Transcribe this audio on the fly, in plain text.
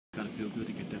Got to feel good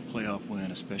to get that playoff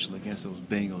win, especially against those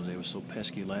Bengals. They were so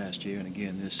pesky last year and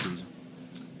again this season.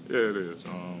 Yeah, it is.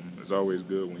 It's always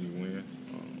good when you win.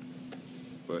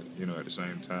 But, at the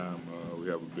same time, we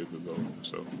have a bigger goal.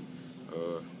 So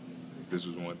this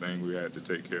was one thing we had to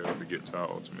take care of to get to our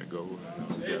ultimate goal.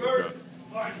 We got it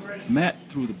done. Matt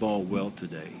threw the ball well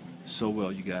today. So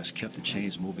well, you guys kept the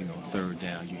chains moving on third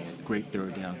down. You had great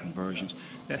third down conversions.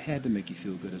 That had to make you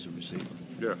feel good as a receiver.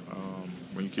 Yeah,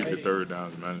 when you keep your third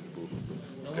downs manageable,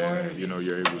 and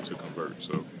you're able to convert.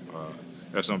 So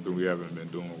that's something we haven't been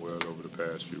doing well over the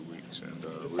past few weeks, and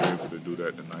we're able to do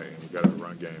that tonight. And we got a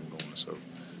run game going, so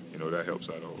that helps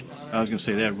out a whole lot. I was going to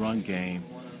say that run game.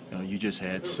 You just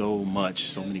had so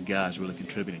many guys really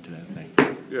contributing to that thing.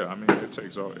 Yeah, I mean it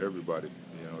takes everybody,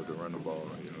 to run the ball.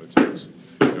 It takes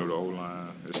the O-line.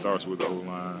 It starts with the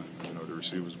O-line. The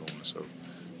receivers going, so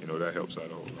that helps out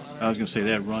a whole lot. I was going to say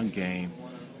that run game.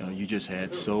 You just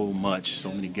had so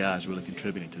many guys really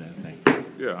contributing to that thing.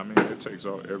 Yeah, I mean it takes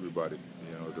everybody,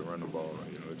 to run the ball.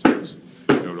 It takes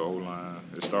the O-line.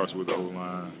 It starts with the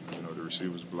O-line. The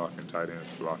receivers blocking, tight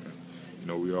ends blocking.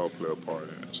 We all play a part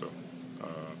in it. So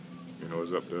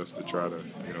it's up to us to try to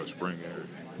spring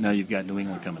it. Now you've got New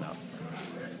England coming out.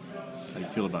 How do you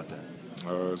feel about that?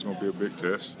 It's going to be a big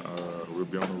test. We'll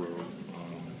be on the road,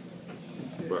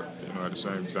 but at the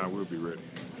same time we'll be ready.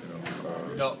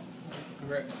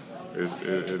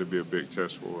 It'll be a big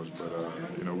test for us, but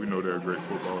we know they're a great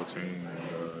football team,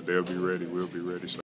 and they'll be ready. We'll be ready. So